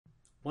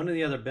One of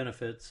the other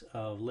benefits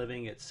of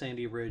living at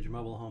Sandy Ridge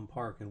Mobile Home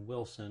Park in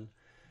Wilson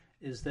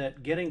is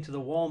that getting to the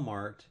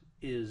Walmart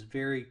is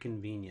very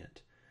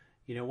convenient.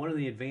 You know, one of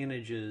the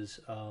advantages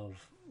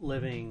of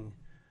living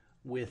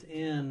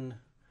within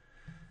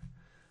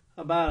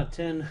about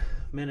a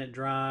 10-minute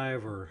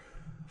drive or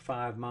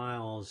 5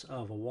 miles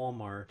of a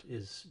Walmart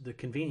is the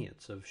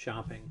convenience of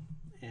shopping.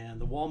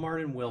 And the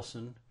Walmart in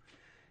Wilson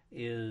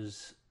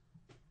is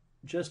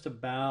just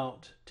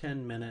about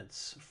 10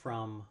 minutes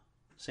from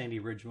Sandy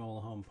Ridge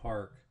Mobile Home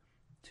Park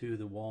to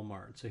the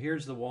Walmart. So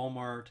here's the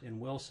Walmart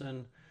in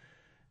Wilson,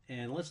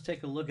 and let's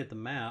take a look at the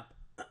map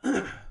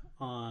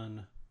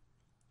on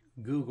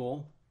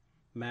Google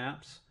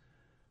Maps.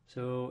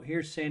 So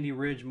here's Sandy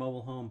Ridge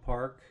Mobile Home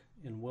Park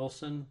in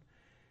Wilson.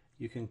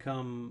 You can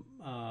come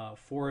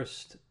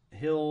Forest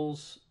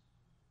Hills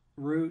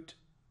route,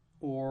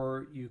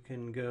 or you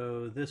can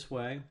go this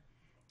way.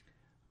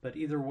 But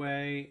either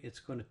way, it's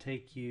going to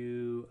take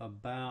you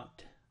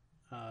about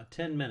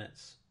 10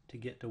 minutes to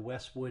get to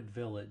Westwood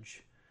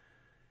Village,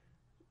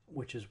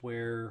 which is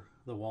where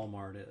the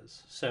Walmart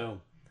is.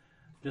 So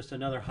just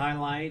another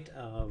highlight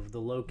of the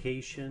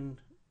location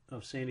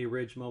of Sandy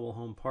Ridge Mobile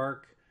Home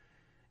Park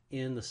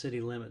in the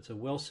city limits of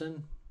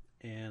Wilson,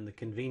 and the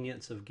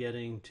convenience of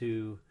getting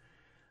to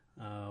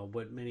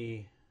what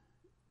many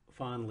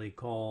fondly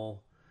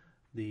call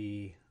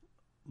the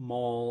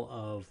Mall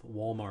of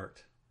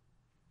Walmart.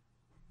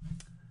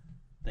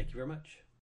 Thank you very much.